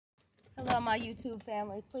Hello, my YouTube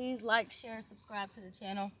family. Please like, share, and subscribe to the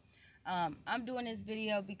channel. I'm doing this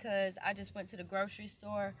video because I just went to the grocery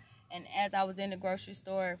store, and as I was in the grocery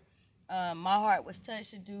store, my heart was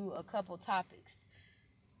touched to do a couple topics.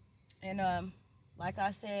 And like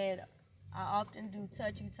I said, I often do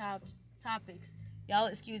touchy topics. Y'all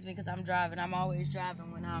excuse me because I'm driving. I'm always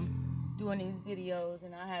driving when I'm doing these videos,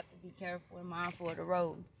 and I have to be careful and mindful of the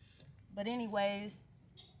road. But anyways,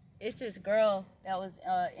 it's this girl that was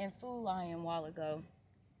in Food Lion a while ago,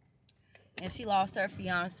 and she lost her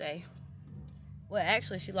fiance. Well,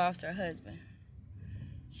 actually, she lost her husband.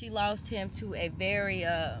 She lost him to a very,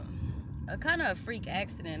 a kind of a freak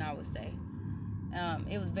accident, I would say.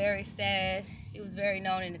 It was very sad. He was very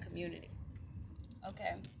known in the community.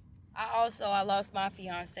 Okay. I lost my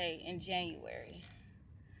fiance in January.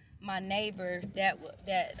 My neighbor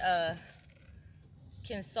that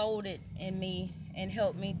consoled in me and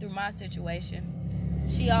helped me through my situation.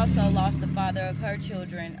 She also lost the father of her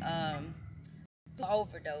children to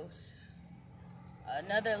overdose.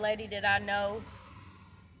 Another lady that I know,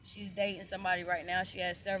 she's dating somebody right now. She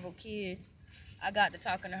has several kids. I got to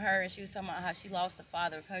talking to her, and she was talking about how she lost the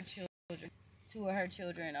father of her children, two of her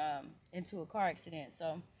children, into a car accident.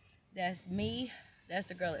 So that's me. That's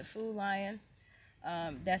the girl at Food Lion.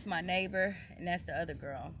 That's my neighbor, and that's the other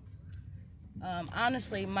girl.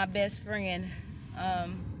 Honestly, my best friend,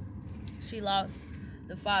 she lost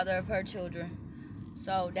the father of her children.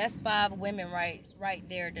 So that's 5 women right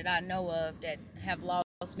there that I know of that have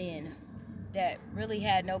lost men that really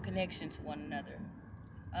had no connection to one another.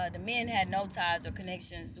 The men had no ties or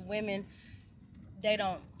connections. The women, they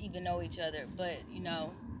don't even know each other. But,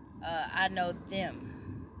 I know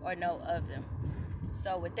them or know of them.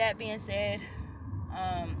 So with that being said,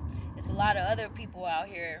 it's a lot of other people out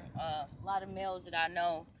here, a lot of males that I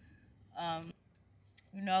know,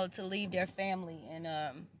 to leave their family and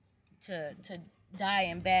to die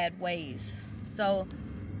in bad ways. So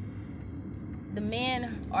the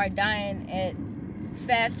men are dying at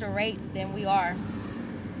faster rates than we are.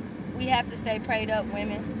 We have to stay prayed up,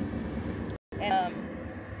 women. And,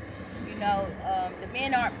 the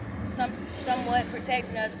men aren't somewhat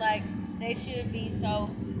protecting us like they should be. So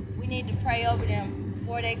we need to pray over them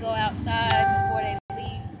before they go outside, before they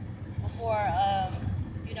leave, before,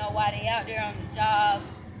 while they out there on the job,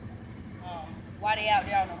 while they out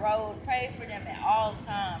there on the road. Pray for them at all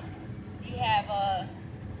times. If you have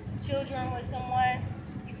children with someone,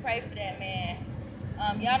 you pray for that man.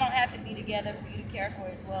 Y'all don't have to be together for you to care for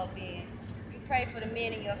his well-being. You pray for the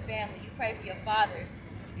men in your family. You pray for your fathers,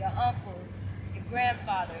 your uncles, your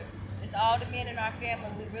grandfathers. It's all the men in our family.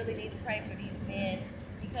 We really need to pray for these men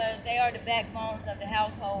because they are the backbones of the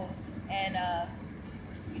household. And,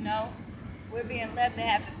 we're being left to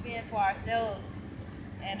have to fend for ourselves.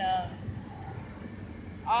 And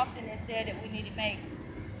often it's said that we need to make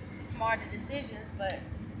smarter decisions, but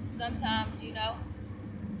sometimes, you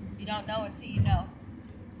don't know until you know.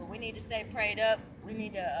 But we need to stay prayed up. We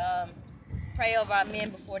need to pray over our men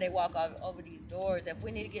before they walk over these doors. If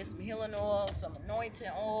we need to get some healing oil, some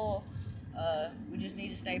anointing oil, we just need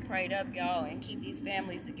to stay prayed up, y'all, and keep these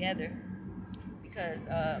families together because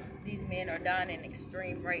these men are dying in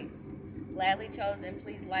extreme rates. Gladly chosen.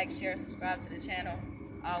 Please like, share, subscribe to the channel.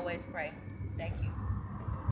 Always pray. Thank you.